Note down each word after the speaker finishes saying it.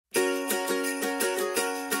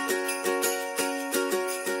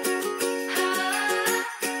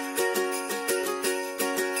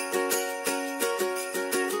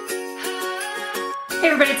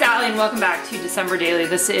everybody, it's Allie and welcome back to December Daily.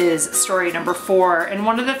 This is story number 4, and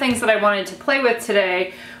one of the things that I wanted to play with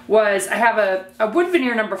today was I have a wood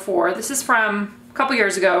veneer number 4. This is from a couple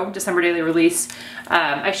years ago, December Daily release.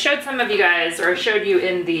 I showed some of you guys, or I showed you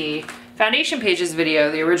in the Foundation Pages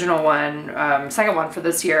video, the original one, second one for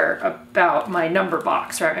this year, about my number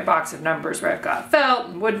box, right? My box of numbers where I've got felt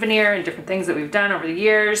and wood veneer and different things that we've done over the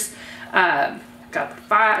years. Got the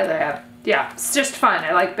 5, yeah, it's just fun.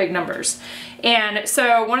 I like big numbers. And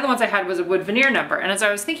so one of the ones I had was a wood veneer number. And as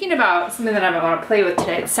I was thinking about something that I might want to play with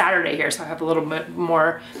today, it's Saturday here, so I have a little bit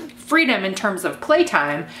more freedom in terms of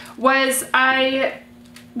playtime, I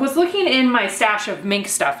was looking in my stash of Minc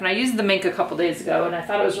stuff, and I used the Minc a couple days ago, and I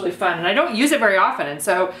thought it was really fun. And I don't use it very often, and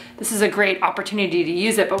so this is a great opportunity to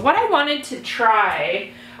use it. But what I wanted to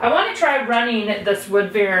try, running this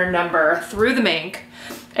wood veneer number through the Minc.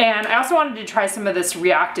 And I also wanted to try some of this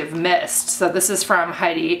Reactive mist. So this is from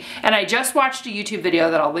Heidi, and I just watched a YouTube video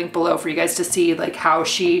that I'll link below for you guys to see like how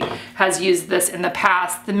she has used this in the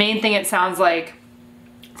past. The main thing it sounds like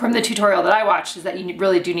from the tutorial that I watched is that you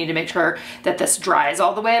really do need to make sure that this dries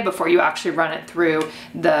all the way before you actually run it through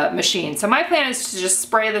the machine. So my plan is to just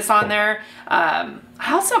spray this on there.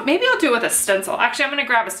 Maybe I'll do it with a stencil. Actually, I'm gonna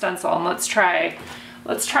grab a stencil and let's try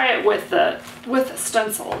it with the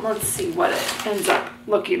stencil. Let's see what it ends up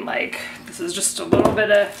looking like. This is just a little bit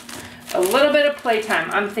of playtime.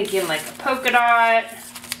 I'm thinking like a polka dot,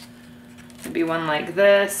 maybe one like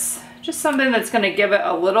this. Just something that's gonna give it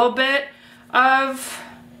a little bit of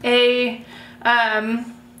a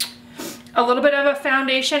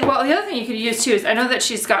foundation. Well, the other thing you could use too is, I know that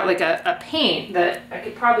she's got like a paint that I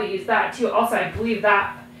could probably use that too. Also, I believe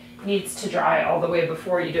that needs to dry all the way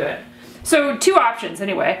before you do it. So 2 options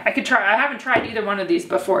anyway. I haven't tried either one of these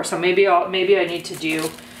before, so maybe I need to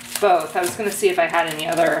do both. I was gonna see if I had any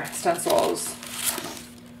other stencils.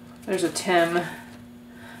 There's a Tim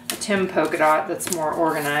polka dot that's more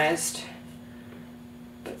organized,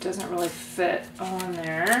 but doesn't really fit on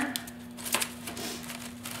there.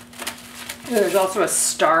 There's also a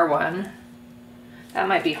star one. That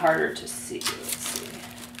might be harder to see. Let's see.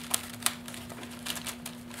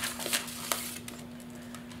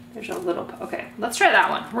 There's a little, okay, let's try that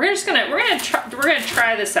one. We're gonna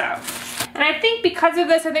try this out. And I think because of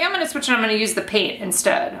this, I think I'm gonna switch and I'm gonna use the paint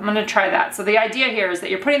instead. I'm gonna try that. So the idea here is that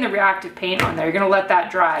you're putting the Reactive paint on there, you're gonna let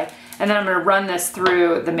that dry, and then I'm gonna run this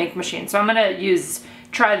through the Minc machine. So I'm gonna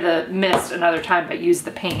try the mist another time, but use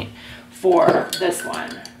the paint for this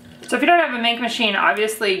one. So if you don't have a Minc machine,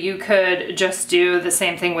 obviously you could just do the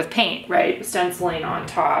same thing with paint, right? Stenciling on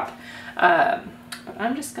top. But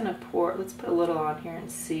I'm just gonna let's put a little on here and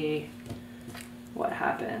see what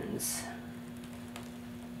happens.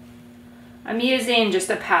 I'm using just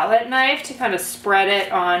a palette knife to kind of spread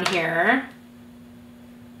it on here.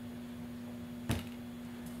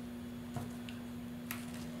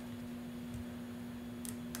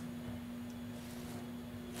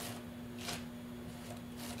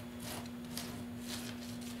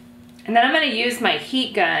 And then I'm gonna use my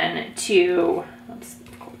heat gun to, oops,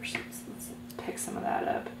 of course, let's pick some of that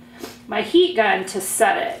up. My heat gun to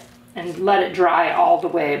set it and let it dry all the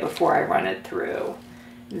way before I run it through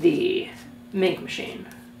the Minc machine.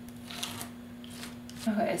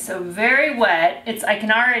 Okay, so very wet. I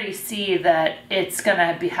can already see that it's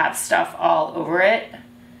gonna have stuff all over it,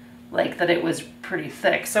 like that it was pretty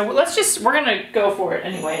thick. So we're gonna go for it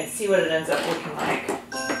anyway and see what it ends up looking like.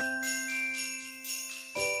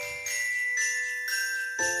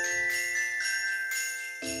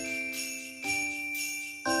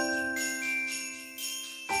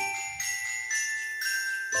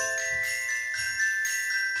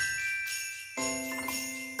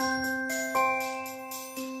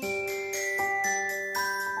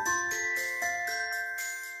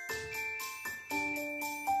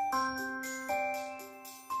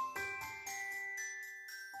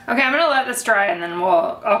 Okay, I'm gonna let this dry and then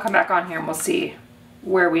I'll come back on here and we'll see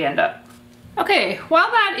where we end up. Okay,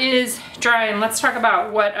 while that is drying, let's talk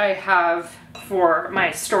about what I have for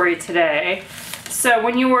my story today. So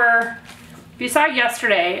if you saw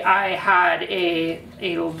yesterday, I had a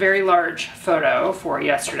very large photo for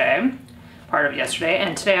yesterday, part of yesterday,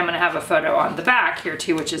 and today I'm gonna have a photo on the back here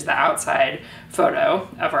too, which is the outside photo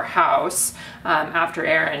of our house after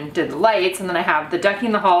Aaron did the lights. And then I have the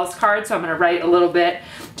Decking the Halls card, so I'm gonna write a little bit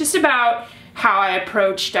just about how I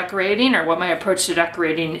approach decorating, or what my approach to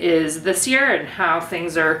decorating is this year and how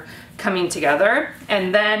things are coming together.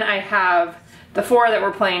 And then I have the 4 that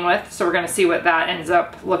we're playing with, so we're gonna see what that ends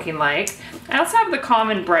up looking like. I also have the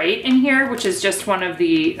Common Bright in here, which is just one of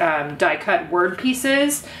the die cut word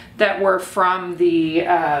pieces that were from the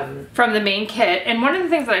main kit. And one of the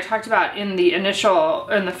things that I talked about in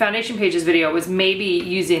the foundation pages video was maybe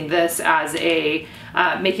using this as a,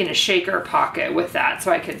 making a shaker pocket with that.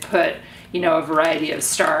 So I could put, you know, a variety of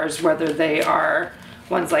stars, whether they are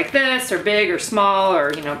ones like this or big or small,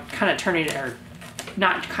 or, you know, kind of turning it, or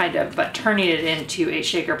not kind of, but turning it into a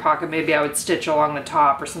shaker pocket. Maybe I would stitch along the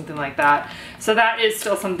top or something like that. So that is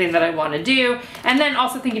still something that I want to do. And then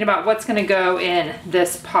also thinking about what's going to go in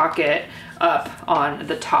this pocket up on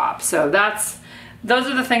the top. So those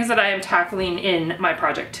are the things that I am tackling in my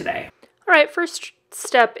project today. All right, first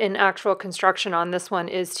step in actual construction on this one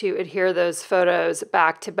is to adhere those photos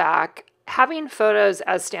back to back. Having photos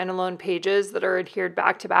as standalone pages that are adhered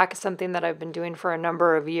back to back is something that I've been doing for a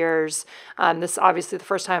number of years. This is obviously the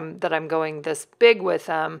first time that I'm going this big with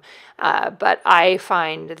them, but I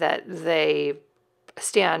find that they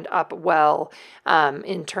stand up well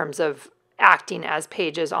in terms of acting as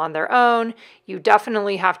pages on their own. You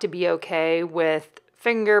definitely have to be okay with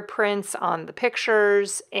fingerprints on the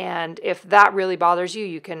pictures, and if that really bothers you,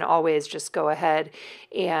 you can always just go ahead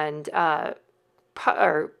and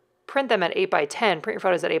print them at 8x10, print your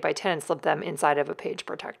photos at 8x10 and slip them inside of a page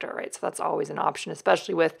protector, right? So that's always an option,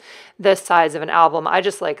 especially with this size of an album. I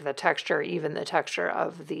just like the texture, even the texture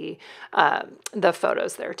of the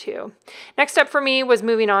photos there too. Next step for me was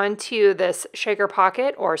moving on to this shaker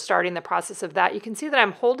pocket, or starting the process of that. You can see that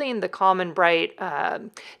I'm holding the Common Bright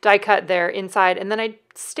die cut there inside, and then I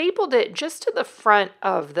stapled it just to the front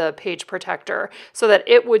of the page protector so that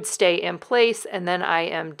it would stay in place. And then I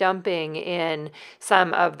am dumping in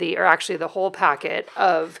some of the, or actually the whole packet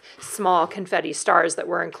of small confetti stars that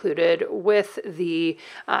were included with the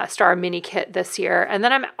star mini kit this year. And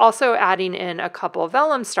then I'm also adding in a couple of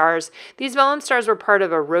vellum stars. These vellum stars were part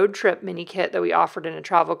of a road trip mini kit that we offered in a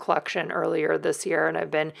travel collection earlier this year, and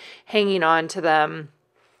I've been hanging on to them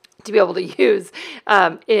to be able to use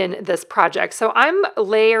in this project. So I'm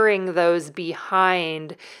layering those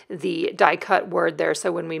behind the die cut word there.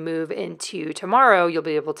 So when we move into tomorrow, you'll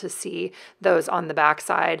be able to see those on the back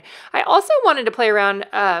side. I also wanted to play around.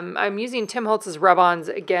 I'm using Tim Holtz's Rub Ons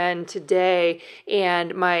again today,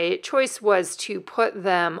 and my choice was to put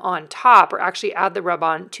them on top, or actually add the rub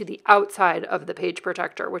on to the outside of the page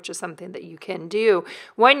protector, which is something that you can do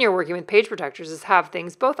when you're working with page protectors, is have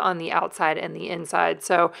things both on the outside and the inside.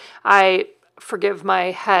 So I forgive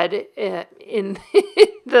my head in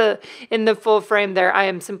the full frame there. I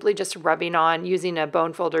am simply just rubbing on, using a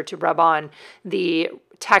bone folder to rub on the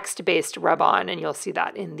text-based rub on, and you'll see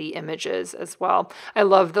that in the images as well. I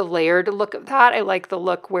love the layered look of that. I like the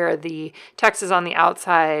look where the text is on the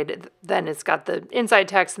outside, then it's got the inside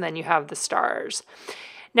text, and then you have the stars.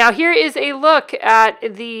 Now here is a look at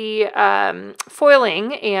the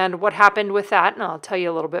foiling and what happened with that, and I'll tell you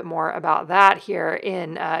a little bit more about that here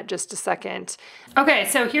in just a second. Okay,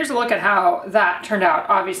 so here's a look at how that turned out.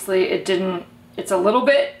 Obviously it's a little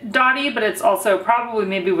bit dotty, but it's also probably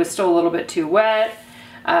maybe was still a little bit too wet.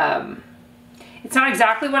 It's not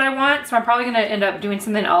exactly what I want, so I'm probably going to end up doing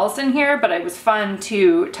something else in here, but it was fun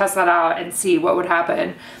to test that out and see what would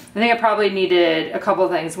happen. I think I probably needed a couple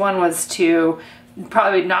of things. One was to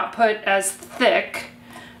probably not put as thick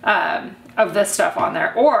of this stuff on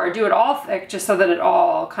there, or do it all thick just so that it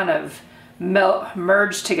all kind of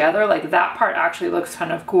merged together. Like that part actually looks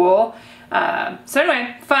kind of cool. So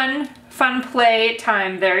anyway, fun play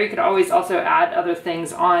time there. You could always also add other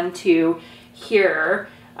things onto here.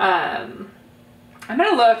 I'm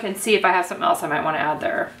gonna look and see if I have something else I might want to add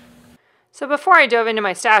there. So before I dove into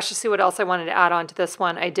my stash to see what else I wanted to add on to this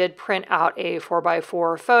one, I did print out a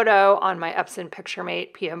 4x4 photo on my Epson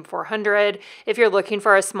PictureMate PM400. If you're looking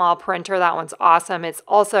for a small printer, that one's awesome. It's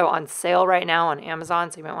also on sale right now on Amazon,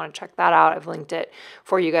 so you might want to check that out. I've linked it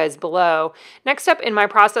for you guys below. Next step in my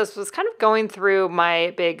process was kind of going through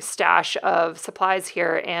my big stash of supplies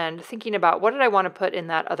here and thinking about what did I want to put in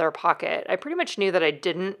that other pocket. I pretty much knew that I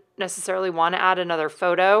didn't necessarily want to add another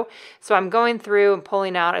photo, so I'm going through and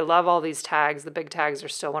pulling out. I love all these tags. The big tags are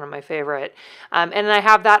still one of my favorite. And I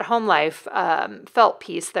have that Home Life felt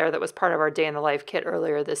piece there that was part of our Day in the Life kit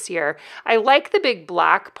earlier this year. I like the big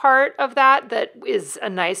black part of that is a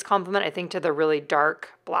nice complement, I think, to the really dark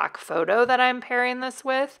black photo that I'm pairing this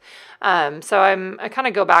with. So I kind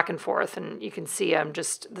of go back and forth, and you can see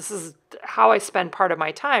this is how I spend part of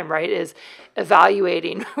my time, right, is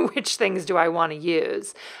evaluating which things do I want to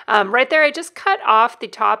use. Right there, I just cut off the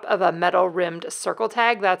top of a metal rimmed circle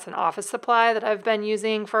tag. That's an office supply that I've been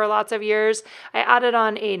using for lots of years. I added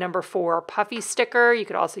on a number 4 Puffy sticker. You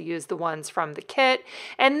could also use the ones from the kit.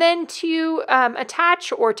 And then to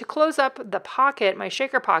attach or to close up the pocket, my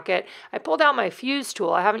shaker pocket, I pulled out my fuse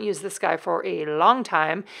tool. I haven't used this guy for a long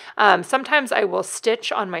time. Sometimes I will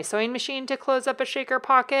stitch on my sewing machine to close up a shaker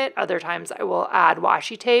pocket. Other times I will add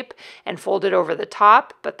washi tape and fold it over the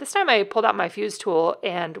top. But this time I pulled out my fuse tool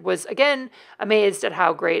and was again amazed at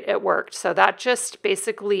how great it worked. So that just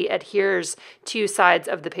basically adheres 2 sides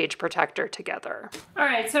of the page protector together. All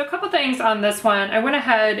right, so a couple things on this one. I went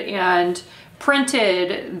ahead and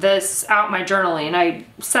printed this out my journaling. I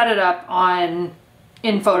set it up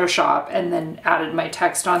in Photoshop and then added my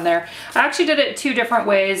text on there. I actually did it 2 different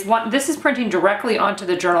ways. One, this is printing directly onto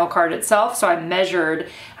the journal card itself, so I measured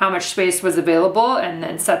how much space was available and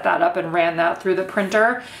then set that up and ran that through the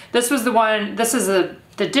printer. This was the one, this is the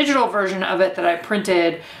digital version of it that I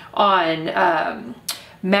printed on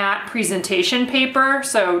matte presentation paper.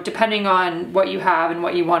 So depending on what you have and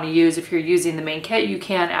what you want to use, if you're using the main kit, you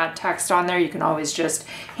can add text on there. You can always just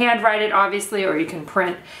handwrite it, obviously, or you can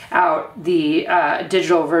print out the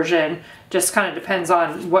digital version. Just kind of depends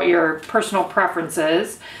on what your personal preference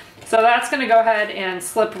is. So that's going to go ahead and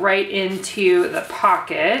slip right into the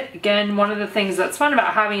pocket. Again, one of the things that's fun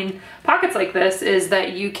about having pockets like this is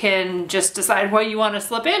that you can just decide what you want to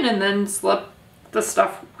slip in and then slip the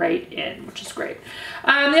stuff right in, which is great. The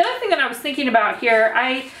other thing that I was thinking about here,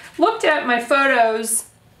 I looked at my photos.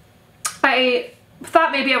 I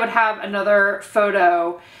thought maybe I would have another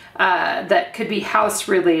photo that could be house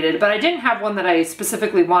related, but I didn't have one that I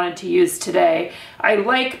specifically wanted to use today. I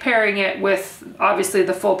like pairing it with obviously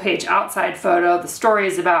the full page outside photo. The story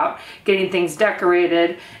is about getting things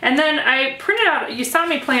decorated. And then I printed out, you saw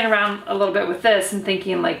me playing around a little bit with this and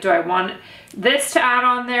thinking like, do I want this to add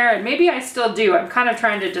on there? And maybe I still do. I'm kind of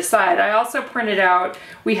trying to decide. I also printed out,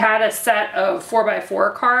 we had a set of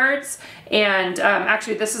 4x4 cards, and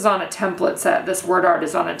actually this is on a template set. This word art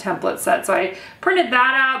is on a template set. So I printed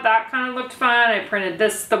that out. That kind of looked fun. I printed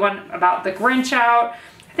this, the one about the Grinch, out.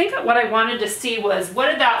 I think what I wanted to see was, what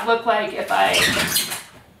did that look like if I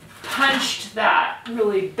punched that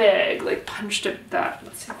really big, like punched it that,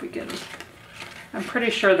 let's see if we can, I'm pretty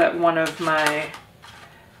sure that one of my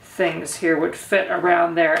things here would fit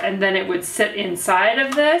around there and then it would sit inside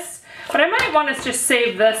of this. But I might want to just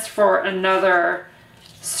save this for another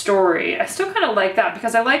story. I still kind of like that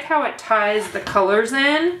because I like how it ties the colors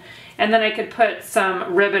in, and then I could put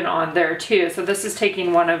some ribbon on there too. So this is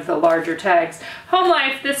taking one of the larger tags. Home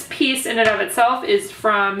Life, this piece in and of itself is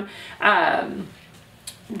from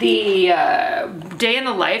the Day in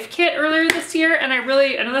the Life kit earlier this year, and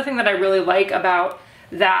another thing that I really like about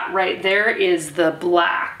that right there is the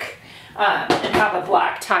black, and how the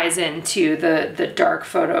black ties into the dark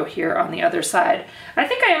photo here on the other side. I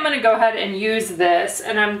think I am going to go ahead and use this,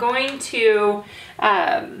 and I'm going to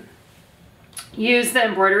use the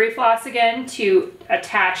embroidery floss again to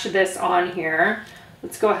attach this on here.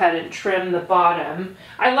 Let's go ahead and trim the bottom.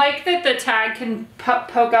 I like that the tag can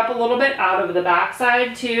poke up a little bit out of the back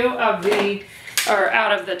side too of the, or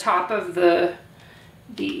out of the top of the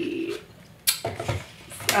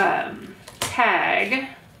tag.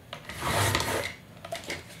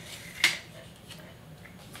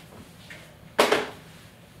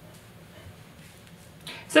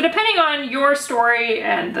 So depending on your story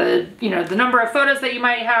and the number of photos that you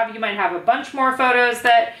might have a bunch more photos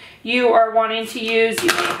that you are wanting to use.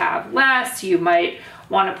 You may have less. You might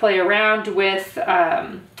want to play around with,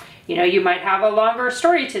 you might have a longer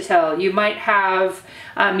story to tell. You might have,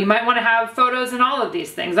 you might want to have photos in all of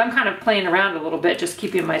these things. I'm kind of playing around a little bit, just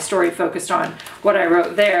keeping my story focused on what I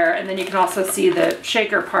wrote there. And then you can also see the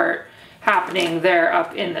shaker part happening there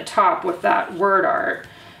up in the top with that word art.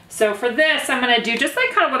 So for this, I'm going to do just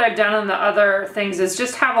like kind of what I've done on the other things, is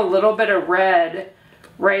just have a little bit of red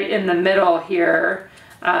right in the middle here.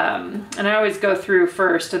 And I always go through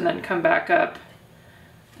first and then come back up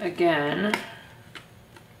again.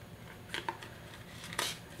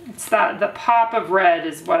 It's that, the pop of red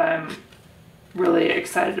is what I'm really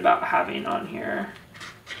excited about having on here.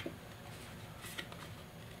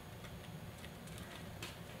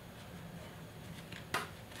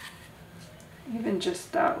 Even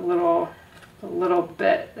just that little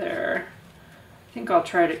bit there. I think I'll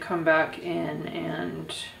try to come back in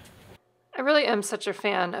and... I really am such a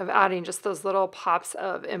fan of adding just those little pops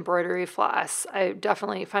of embroidery floss. I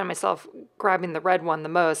definitely find myself grabbing the red one the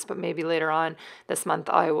most, but maybe later on this month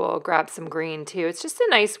I will grab some green too. It's just a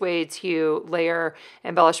nice way to layer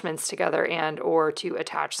embellishments together and or to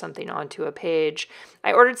attach something onto a page.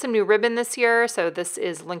 I ordered some new ribbon this year, so this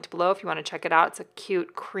is linked below if you want to check it out. It's a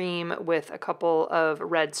cute cream with a couple of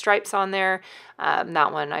red stripes on there.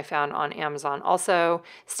 That one I found on Amazon also.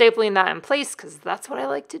 Stapling that in place because that's what I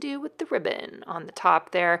like to do with the ribbon on the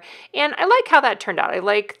top there. And I like how that turned out. I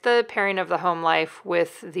like the pairing of the home life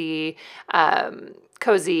with the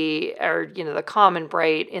cozy, or the calm and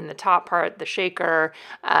bright in the top part, the shaker.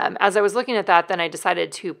 As I was looking at that, then I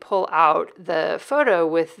decided to pull out the photo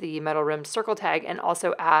with the metal rimmed circle tag and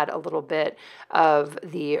also add a little bit of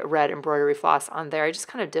the red embroidery floss on there. I just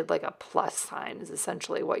kind of did like a plus sign is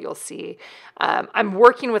essentially what you'll see. I'm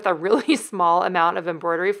working with a really small amount of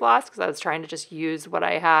embroidery floss because I was trying to just use what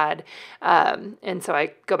I had. And so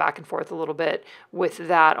I go back and forth a little bit with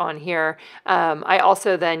that on here. I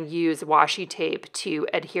also then use washi tape to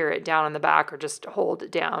adhere it down on the back or just hold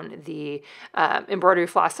down the embroidery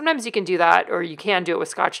floss. Sometimes you can do that, or you can do it with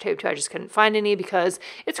Scotch tape too. I just couldn't find any because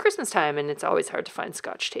it's Christmas time and it's always hard to find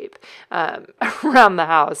Scotch tape around the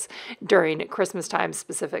house during Christmas time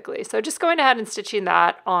specifically. So just going ahead and stitching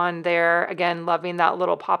that on there. Again, loving that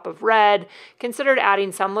little pop of red. Considered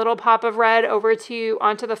adding some little pop of red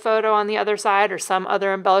onto the photo on the other side or some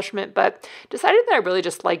other embellishment, but decided that I really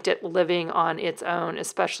just liked it living on its own,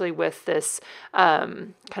 especially with this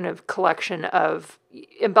kind of collection of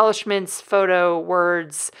embellishments, photo,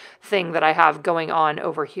 words thing that I have going on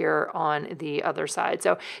over here on the other side.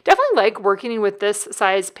 So definitely like working with this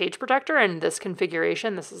size page protector and this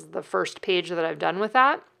configuration. This is the first page that I've done with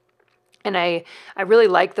that. And I really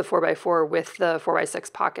like the 4x4 with the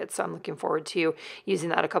 4x6 pockets, so I'm looking forward to using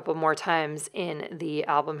that a couple more times in the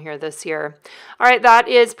album here this year. All right, that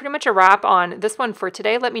is pretty much a wrap on this one for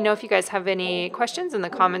today. Let me know if you guys have any questions in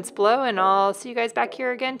the comments below, and I'll see you guys back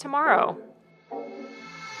here again tomorrow.